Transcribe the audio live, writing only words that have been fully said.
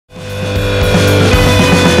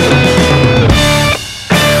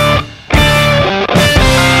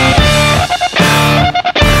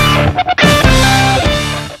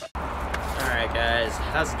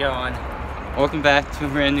welcome back to a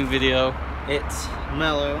brand new video. It's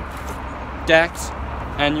Mellow, Dex,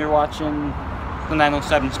 and you're watching the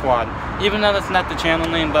 907 Squad. Even though that's not the channel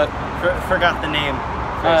name, but forgot the name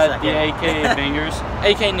for a second. The AK Bangers,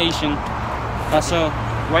 AK Nation. So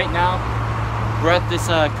right now we're at this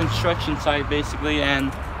construction site basically, and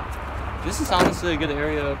this is honestly a good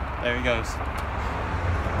area. There he goes.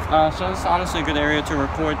 So this is honestly a good area to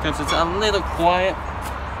record because it's a little quiet.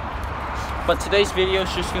 But today's video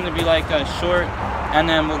is just going to be like a short, and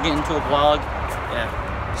then we'll get into a vlog. Yeah.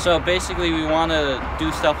 So basically we want to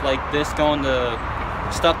do stuff like this, going to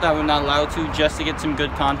stuff that we're not allowed to, just to get some good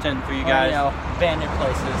content for you guys. Or, you know, abandoned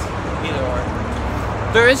places, either or.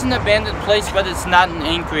 There is an abandoned place, but it's not in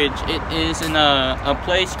Anchorage. It is in a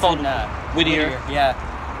place called Whittier. Yeah.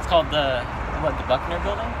 It's called the Buckner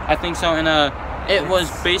Building? I think so. And it was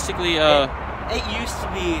basically It used to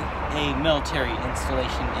be a military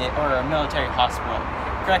installation, or a military hospital.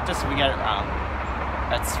 Correct us if we get it wrong.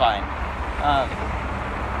 That's fine.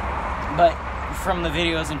 But from the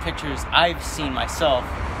videos and pictures I've seen myself,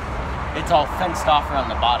 it's all fenced off around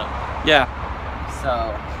the bottom. Yeah.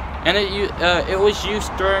 So. And it was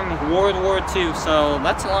used during World War II, so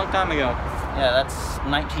that's a long time ago. Yeah, that's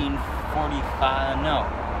 1945. No.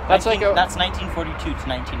 That's that's 1942 to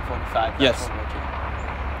 1945. Yes. World War II.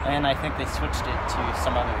 And I think they switched it to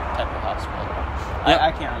some other type of hospital. Yep. I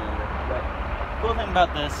can't remember. But the cool thing about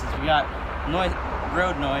this is we got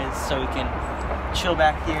road noise, so we can chill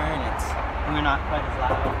back here, and we're not quite as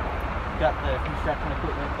loud. Got the construction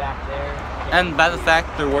equipment back there. And by the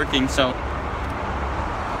fact they're working, so.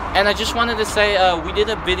 And I just wanted to say, we did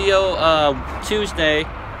a video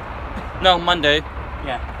Monday.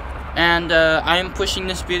 Yeah. And I am pushing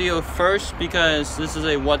this video first because this is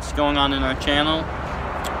a what's going on in our channel.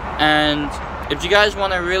 And if you guys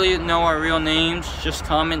want to really know our real names, just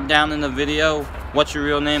comment down in the video what's your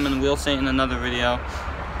real name, and we'll say it in another video.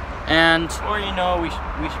 And or you know, we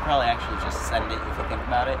should probably actually just send it if you think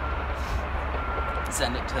about it.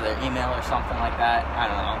 Send it to their email or something like that. I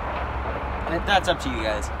don't know. That's up to you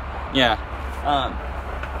guys. Yeah.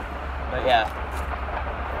 But yeah,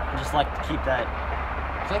 I just like to keep that.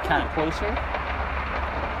 Is that kind of closer?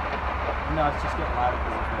 No, it's just getting louder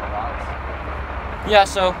because it's more loud. Yeah.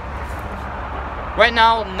 So right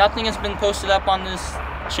now, nothing has been posted up on this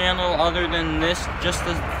channel other than this.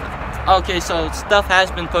 Okay, so stuff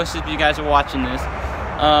has been posted if you guys are watching this.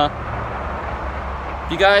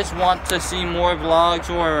 If you guys want to see more vlogs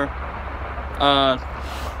or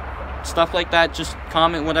stuff like that, just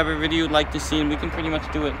comment whatever video you'd like to see, and we can pretty much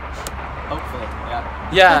do it. Hopefully,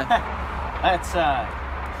 yeah. Yeah. That's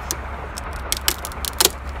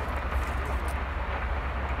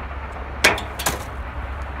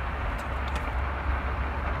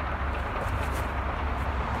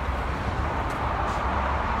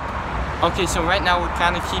Okay, so right now we're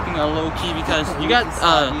kind of keeping a low key because you got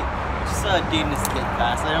just deemed this kid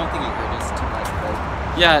fast. I don't think he hurt us too much, but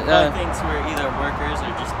yeah. I think we're either workers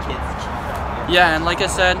or just kids. Yeah, and like I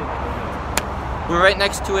said, we're right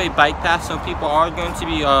next to a bike path, so people are going to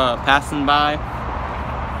be passing by.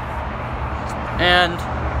 And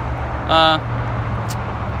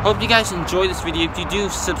hope you guys enjoy this video. If you do,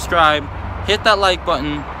 subscribe, hit that like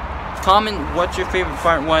button, comment what your favorite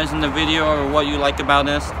part was in the video or what you like about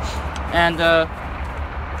us. And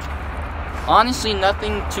honestly,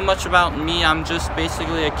 nothing too much about me. I'm just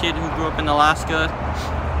basically a kid who grew up in Alaska,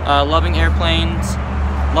 loving airplanes,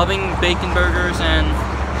 loving bacon burgers, and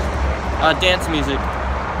dance music.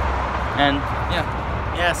 And yeah.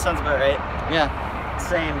 Yeah, sounds about right. Yeah.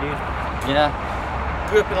 Same, dude. Yeah.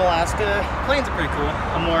 Grew up in Alaska. Planes are pretty cool.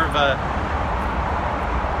 I'm more of a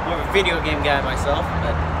video game guy myself,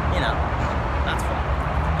 but you know, that's fun.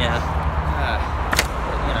 Yeah.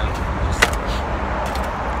 You know, just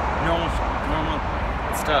normal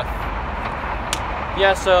stuff.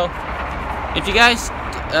 Yeah, so if you guys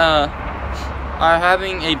are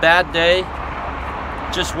having a bad day,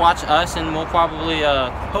 just watch us, and we'll probably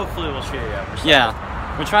hopefully we'll cheer you up or something. Yeah,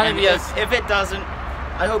 we're trying to be as. If it doesn't,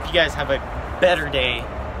 I hope you guys have a better day.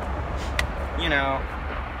 You know.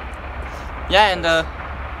 Yeah, and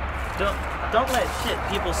don't let shit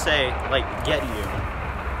people say like get you.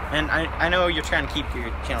 And I know you're trying to keep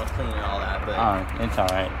your channel clean and all that, but it's all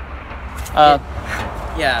right.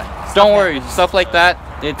 Yeah. Don't worry, stuff like that,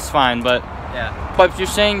 it's fine. But yeah. But if you're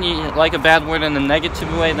saying you like a bad word in a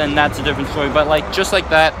negative way, then that's a different story. But like just like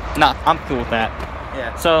that, nah, I'm cool with that.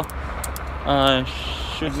 Yeah. So, I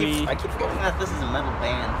keep forgetting that this is a metal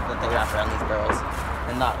band that they wrap around these barrels,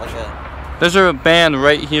 and not like a. There's a band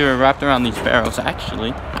right here wrapped around these barrels,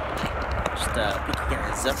 actually. Just picking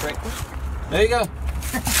this up right quick. There you go.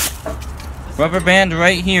 Rubber band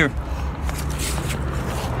right here.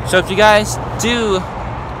 So if you guys do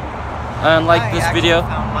like this video,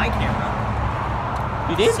 found my camera.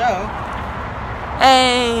 you did. So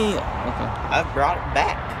Hey. Okay. I've brought it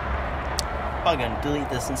back. Probably gonna delete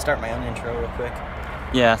this and start my own intro real quick.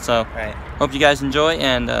 Yeah. So All right. hope you guys enjoy,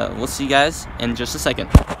 and we'll see you guys in just a second.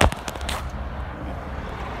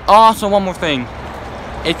 Also, one more thing.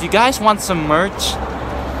 If you guys want some merch,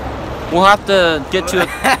 we'll have to get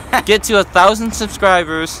to 1,000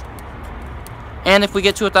 subscribers. And if we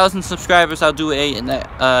get to 1,000 subscribers, I'll do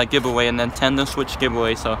a giveaway, a Nintendo Switch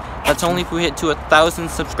giveaway. So that's only if we hit to 1,000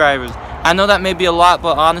 subscribers. I know that may be a lot,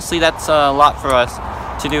 but honestly, that's a lot for us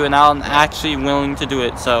to do, and I'm actually willing to do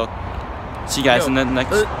it. So see you guys in the next.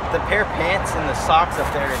 The pair of pants and the socks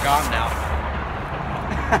up there are gone now.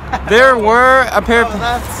 There were a pair of.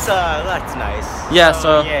 That's nice. Yeah.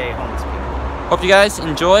 So yay, homeless people. hope you guys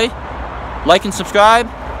enjoy, like and subscribe,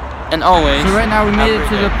 and always. So right now we made it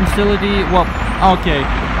to the facility. Well, okay,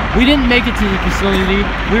 we didn't make it to the facility.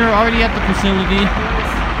 We were already at the facility. It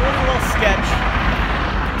was a little sketch.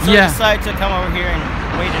 So Yeah. we decided to come over here and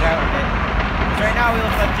wait it out a bit. 'Cause right now we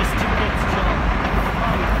look like just two kids chilling.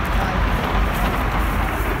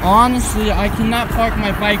 Honestly, I cannot park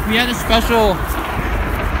my bike. We had a special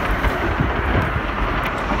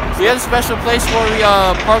place where we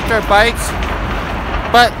parked our bikes,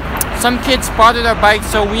 but some kids spotted our bikes,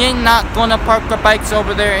 so we ain't not gonna park our bikes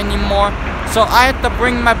over there anymore. So I have to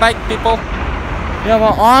bring my bike, people. Yeah,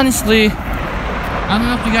 well, honestly, I don't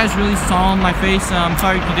know if you guys really saw my face. I'm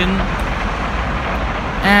sorry if you didn't.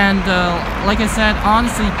 And like I said,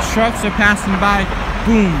 honestly, trucks are passing by,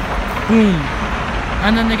 boom, boom,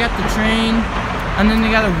 and then they got the train, and then they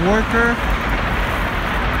got a worker.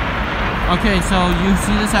 Okay, so you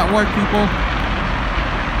see this at work, people.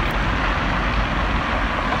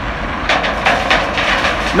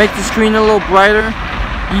 Make the screen a little brighter,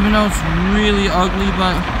 even though it's really ugly,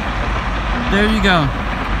 but there you go.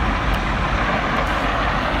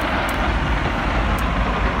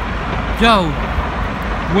 Yo,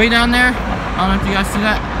 way down there, I don't know if you guys see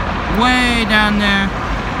that, way down there,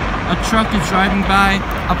 a truck is driving by,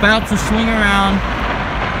 about to swing around.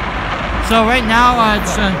 So right now,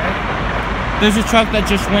 there's a truck that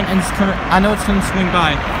just went and I know it's gonna swing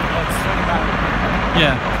by.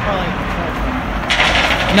 Yeah.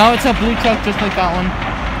 No, it's a blue truck just like that one.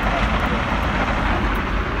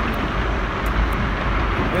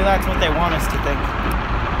 Maybe that's what they want us to think.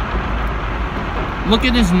 Look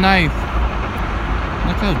at his knife.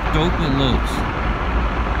 Look how dope it looks.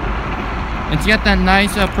 It's got that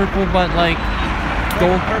nice purple, but like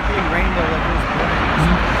gold. Purple and rainbow like those blue.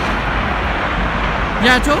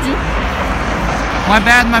 Yeah, I told you. My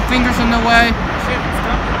bad, my finger's in the way. Shit, it's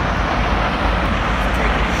dumping.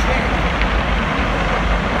 Taking shit.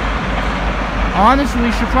 Honestly,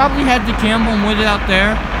 we should probably head to Campbell and wait it out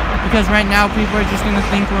there, because right now people are just gonna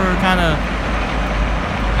think we're kind of,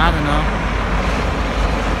 I don't know.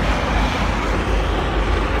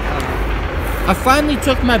 I finally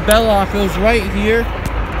took my bell off. It was right here.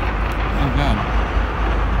 Oh god.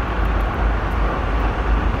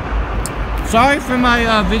 Sorry for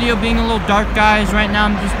my video being a little dark, guys. Right now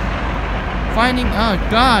I'm just finding, oh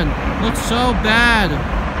god, looks so bad.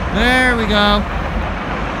 There we go.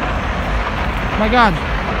 My god.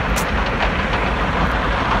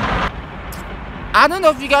 I don't know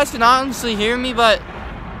if you guys can honestly hear me, but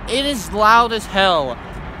it is loud as hell.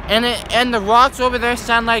 And the rocks over there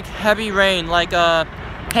sound like heavy rain, like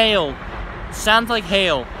hail. Sounds like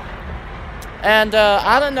hail. And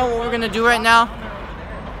I don't know what we're gonna do right now.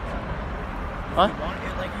 Huh?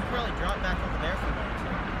 Like you probably drop back over there for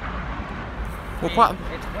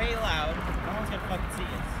We'll it's way loud. No one's gonna fucking see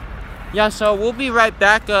us. Yeah, so we'll be right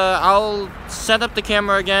back. I'll set up the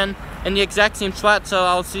camera again in the exact same spot, so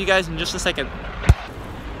I'll see you guys in just a second.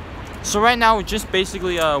 So right now we're just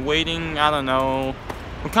basically waiting. I don't know.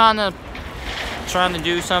 We're kind of trying to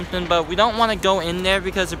do something, but we don't want to go in there,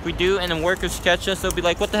 because if we do and the workers catch us, they'll be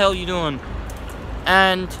like, what the hell are you doing?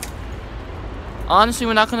 And honestly,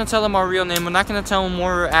 we're not going to tell them our real name. We're not going to tell them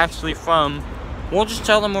where we're actually from. We'll just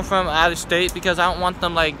tell them we're from out of state, because I don't want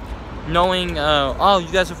them like knowing, oh,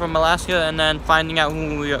 you guys are from Alaska, and then finding out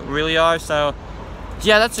who we really are. So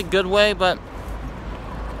yeah, that's a good way, but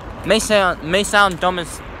may sound dumb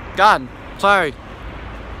as God. Sorry.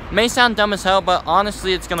 May sound dumb as hell, but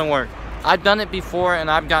honestly, it's gonna work. I've done it before,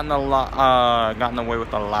 and I've gotten away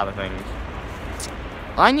with a lot of things.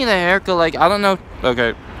 I need a haircut. Like, I don't know.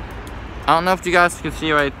 Okay, I don't know if you guys can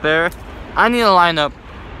see right there. I need a lineup.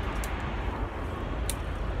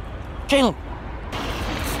 Caleb.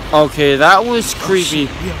 Okay, that was creepy.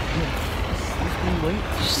 Oh, yeah.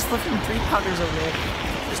 She's just lifting 3 pounders over there.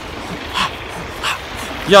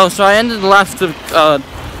 Yo, so I ended the last clip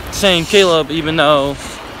saying Caleb, even though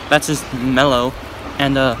that's just mellow.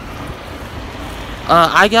 And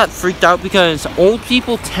I got freaked out because old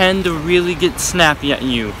people tend to really get snappy at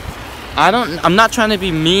you. I'm not trying to be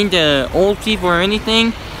mean to old people or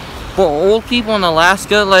anything, but old people in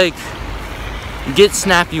Alaska, like, get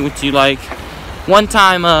snappy with you. Like, one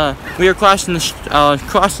time, we were crossing the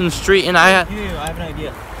street, and I have an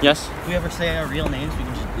idea. Yes? If we ever say our real names, we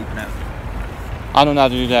can just bleep it out. I don't know how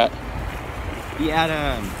to do that. You add,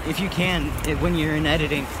 if you can, when you're in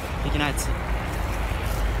editing, you can add sound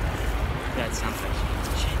effects.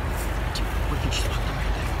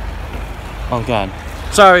 Oh god.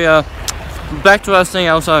 Sorry, back to what I was saying.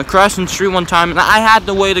 I was crossing the street one time, and I had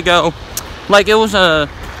the way to go. Like, it was a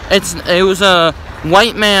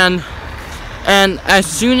white man, and as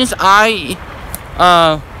soon as I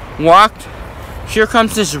walked, here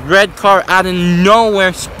comes this red car out of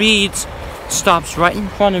nowhere, speeds, stops right in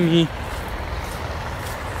front of me.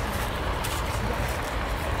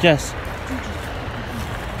 Yes.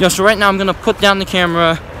 Yo, so right now I'm gonna put down the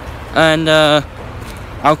camera, and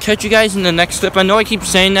I'll catch you guys in the next clip. I know I keep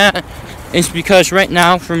saying that. It's because right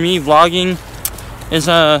now, for me, vlogging is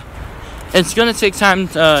it's gonna take time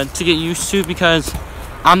to get used to, because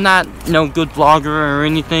I'm not no good vlogger or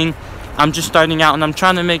anything. I'm just starting out, and I'm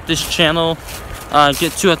trying to make this channel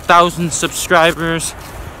get to 1,000 subscribers.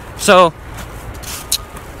 So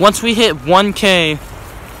once we hit 1K,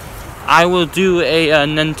 I will do a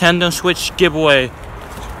Nintendo Switch giveaway.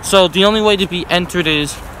 So the only way to be entered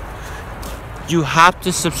is you have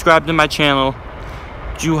to subscribe to my channel.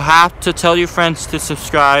 You have to tell your friends to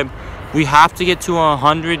subscribe. We have to get to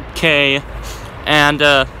 100K, and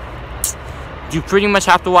you pretty much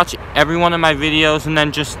have to watch every one of my videos and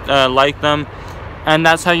then just like them, and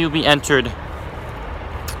that's how you'll be entered.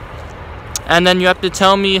 And then you have to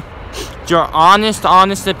tell me your honest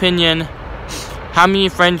opinion, how many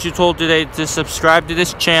friends you told today to subscribe to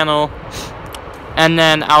this channel, and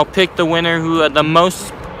then I'll pick the winner who had the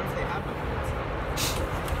most.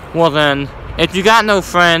 Well then, if you got no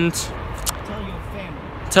friends,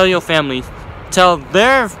 tell your family. Tell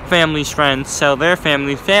their family's friends. Tell their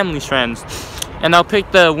family's friends. And I'll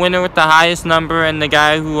pick the winner with the highest number, and the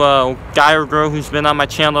guy or girl who's been on my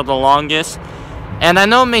channel the longest. And I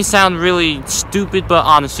know it may sound really stupid, but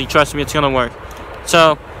honestly, trust me, it's gonna work.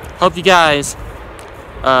 So, hope you guys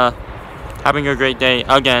having a great day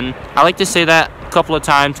again. I like to say that a couple of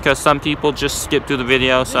times because some people just skip through the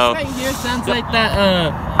video. So this right here sounds like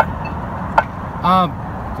that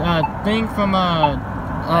thing from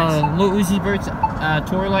Lil Uzi Vert's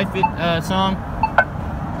Tour Life song.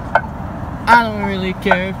 I don't really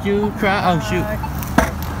care if you cry. Oh shoot,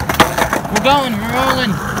 we're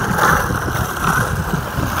rolling.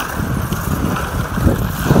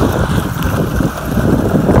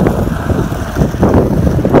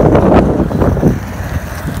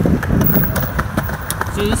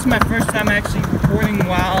 So this is my first time actually recording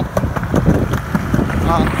while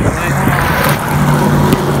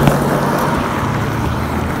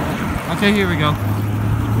okay, here we go.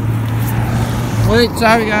 Wait,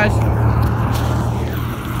 sorry guys.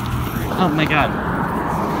 Oh my god.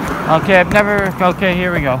 Okay, okay,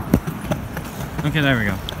 here we go. Okay, there we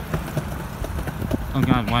go. Oh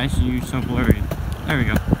god, why is you so blurry? There we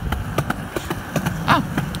go. Ah!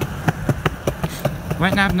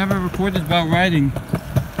 Right now, I've never recorded while riding.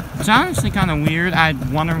 It's honestly kind of weird.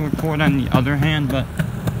 I'd want to record on the other hand, but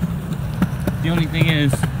the only thing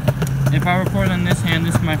is, if I record on this hand,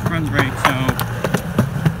 this is my front brake, so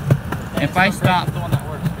if I stop,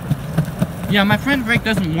 yeah, my front brake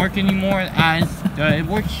doesn't work anymore, as it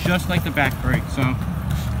works just like the back brake. So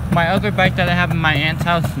my other bike that I have in my aunt's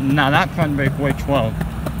house, now that front brake works well.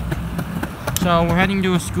 So we're heading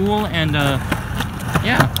to a school, and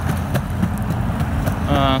yeah,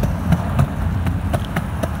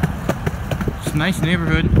 it's a nice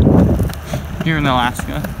neighborhood here in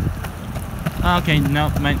Alaska. Okay,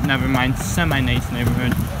 nope, never mind. Semi-nice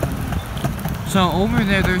neighborhood. So over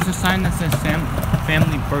there's a sign that says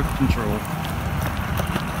family birth control.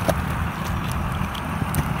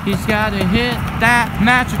 He's gotta hit that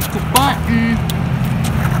magical button.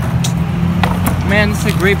 Man, this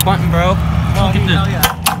is a great button, bro. Look at this. Yeah.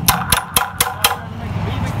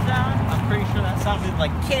 I'm pretty sure that sounded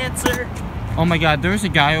like cancer. Oh my god, there's a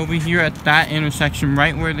guy over here at that intersection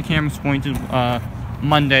right where the camera's pointed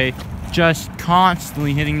Monday, just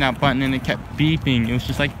constantly hitting that button, and it kept beeping. It was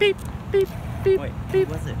just like beep, beep, beep, Wait, beep.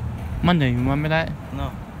 Who was it? Monday, you remember that?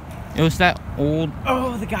 No. It was that old...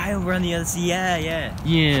 Oh, the guy over on the other side. Yeah.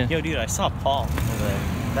 Yeah. Yo, dude, I saw Paul over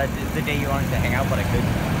there. The day you wanted to hang out, but I couldn't.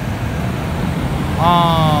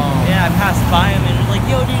 Oh. Yeah, I passed by him and was like,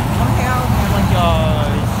 yo, dude, come hang out with me. I'm like,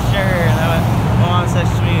 oh, sure. And then my mom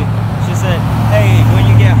texted me. She said, hey, when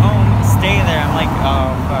you get home, stay there. I'm like,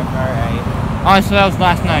 oh, fuck, alright. Alright, so that was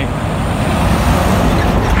last night.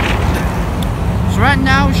 So right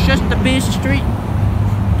now it's just the busy street.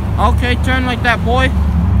 Okay, turn like that, boy.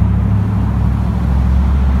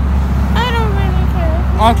 I don't really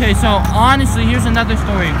care. Okay, so honestly, here's another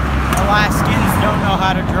story. Alaskans don't know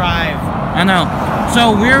how to drive. I know.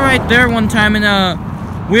 So we're right there one time, and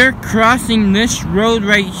we're crossing this road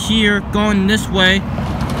right here, going this way,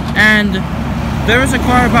 and there was a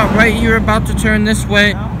car about right here about to turn this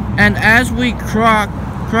way, and as we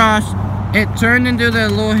cross, it turned into the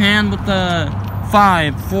little hand with the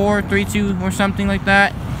 5, 4, 3, 2, or something like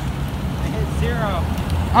that. I hit 0.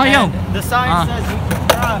 Oh, yo. And the sign says you can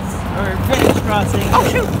cross, or finish crossing. Oh,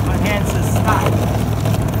 shoot. My hand says stop.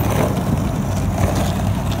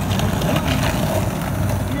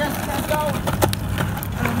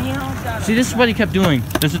 See, this is what he kept doing.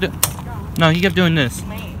 No, he kept doing this.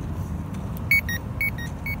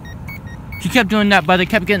 He kept doing that, but it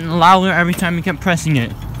kept getting louder every time he kept pressing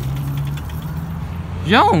it.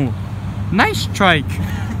 Yo, nice strike. It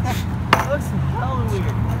looks hella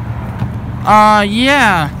weird.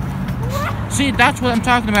 Yeah. See, that's what I'm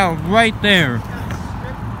talking about right there.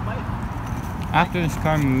 After this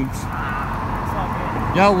car moves.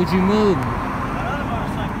 Yo, would you move?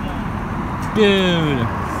 Dude.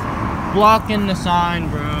 Blocking the sign,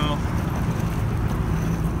 bro.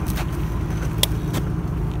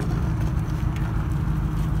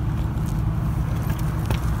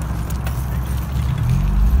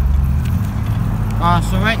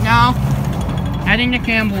 So right now, heading to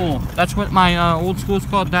Campbell. That's what my old school is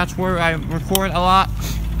called. That's where I record a lot.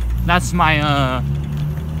 That's my,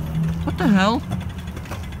 what the hell?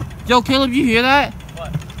 Yo, Caleb, you hear that?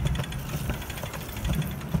 What?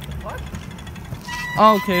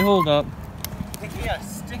 What? Okay, hold up. I think he got a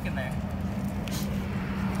stick in there.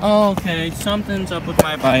 Okay, something's up with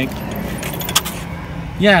my bike.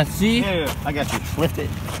 Yeah, see? Here, I got you. Lift it.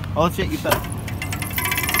 Oh shit, you fell.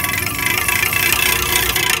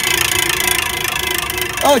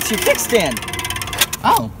 Oh, it's your kickstand.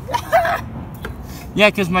 Oh.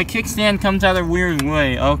 Yeah, because my kickstand comes out a weird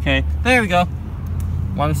way. Okay, there we go.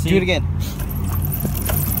 Want to see? Do it again.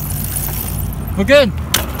 We're good.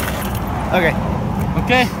 Okay.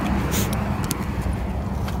 Okay.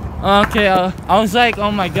 Okay, I was like,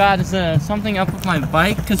 oh my god, is there something up with my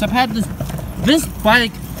bike? Because I've had this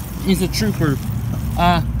bike is a trooper.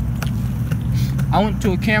 I went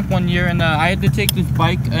to a camp one year and I had to take this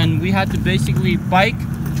bike and we had to basically bike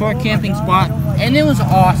to our camping spot and it was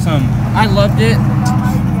awesome. I loved it.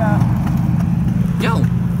 Yo.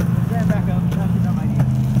 Stand back up.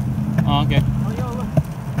 Oh, okay. Oh, yo, look.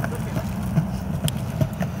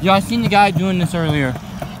 Yo, I seen the guy doing this earlier.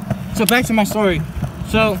 So back to my story.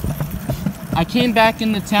 So I came back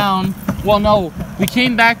into town. Well, no, we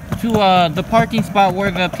came back to the parking spot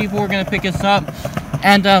where the people were gonna pick us up.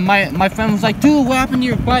 And my friend was like, dude, what happened to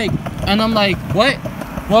your bike? And I'm like, what?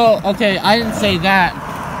 Well, okay, I didn't say that.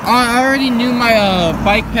 I already knew my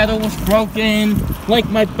bike pedal was broken. Like,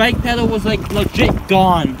 my bike pedal was like legit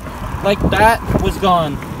gone. Like, that was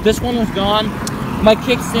gone. This one was gone. My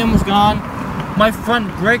kickstand was gone. My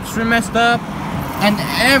front brakes were messed up. And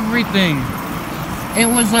everything. It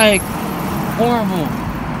was like horrible.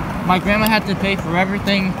 My grandma had to pay for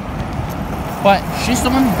everything. But she's the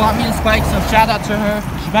one who bought me this bike, so shout out to her.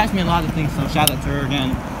 She buys me a lot of things, so shout out to her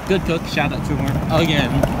again. Good cook, shout out to her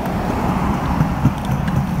again.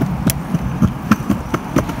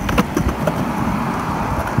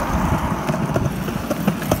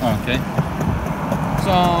 Okay.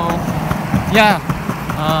 So, yeah.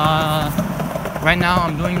 Right now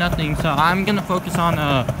I'm doing nothing, so I'm gonna focus on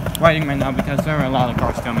riding right now because there are a lot of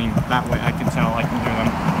cars coming that way. I can tell I can hear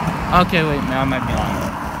them. Okay, wait, now I might be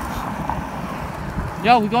lying.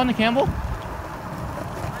 Yo, we going to Campbell?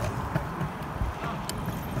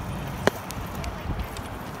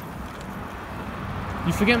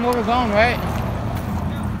 You forgetting where we're going, right?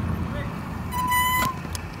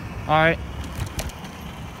 Alright.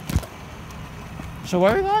 So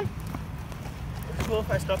where are we going? It's cool if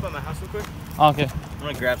I stop at my house real quick. Okay. I'm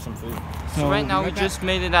gonna grab some food. So right now we just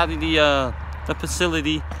made it out of the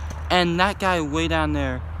facility, and that guy way down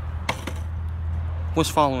there was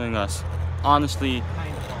following us. Honestly.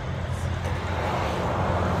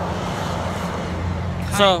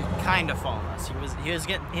 Kind of following us. He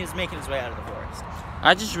was making his way out of the forest.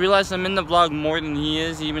 I just realized I'm in the vlog more than he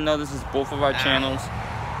is, even though this is both of our channels.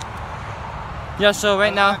 Yeah, so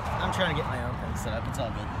right now I'm trying to get my own thing set up. It's all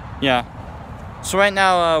good. yeah. So right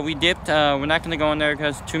now we dipped. We're not gonna go in there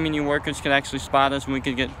because too many workers could actually spot us and we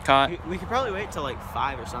could get caught. We could probably wait till like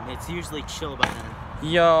 5 or something. It's usually chill by then.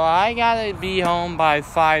 Yo, I gotta be home by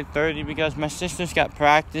 5:30 because my sister's got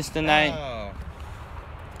practice tonight. Oh.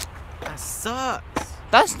 That sucks.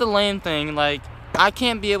 That's the lame thing. Like, I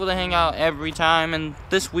can't be able to hang out every time, and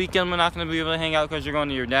this weekend we're not gonna be able to hang out because you're going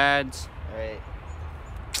to your dad's. Alright.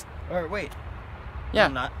 Or wait. Yeah.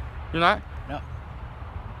 I'm not. You're not? No.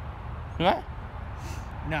 You're not?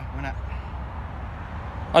 No, we're not.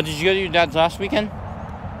 Oh, did you go to your dad's last weekend?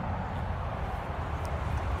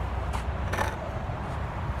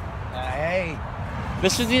 Hey.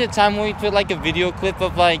 This would be the time where we put like a video clip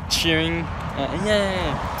of like cheering.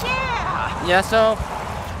 Yeah. Yeah, so.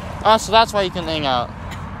 Oh, so that's why you can hang out.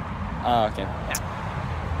 Oh, okay.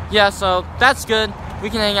 Yeah, so that's good. We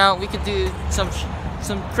can hang out. We can do some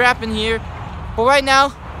crap in here. But right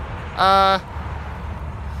now,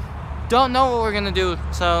 don't know what we're gonna do.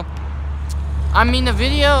 So, I mean, the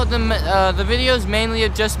video is mainly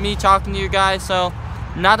of just me talking to you guys. So,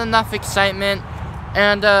 not enough excitement.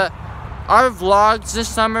 And our vlogs this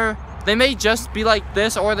summer, they may just be like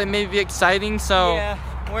this, or they may be exciting. So yeah,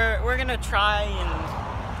 we're gonna try and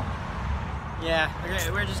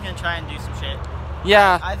we're just gonna try and do some shit.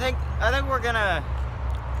 yeah. I think we're gonna.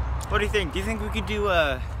 What do you think? Do you think we could do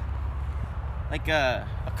like a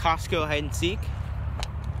Costco hide and seek?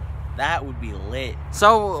 That would be lit.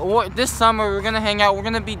 So this summer we're gonna hang out. We're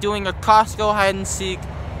gonna be doing a Costco hide and seek.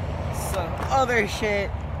 Some other shit.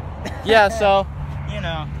 Yeah. So you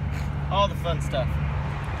know, all the fun stuff.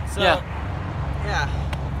 So yeah. Yeah.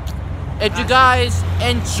 If you guys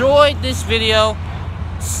enjoyed this video,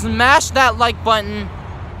 smash that like button.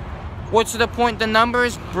 Or to the point the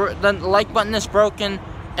like button is broken,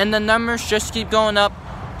 and the numbers just keep going up.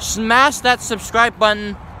 Smash that subscribe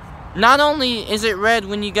button. Not only is it red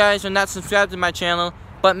when you guys are not subscribed to my channel,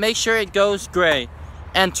 but make sure it goes gray.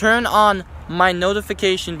 And turn on my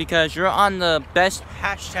notification because you're on the best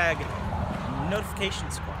Hashtag notification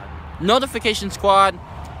squad. notification squad.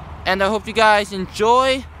 And I hope you guys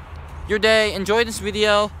enjoy your day. Enjoy this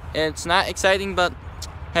video. It's not exciting, but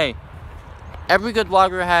hey, every good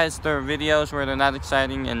vlogger has their videos where they're not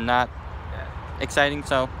exciting and not exciting.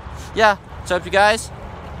 So yeah, so if you guys,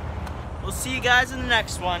 We'll see you guys in the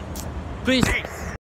next one. please.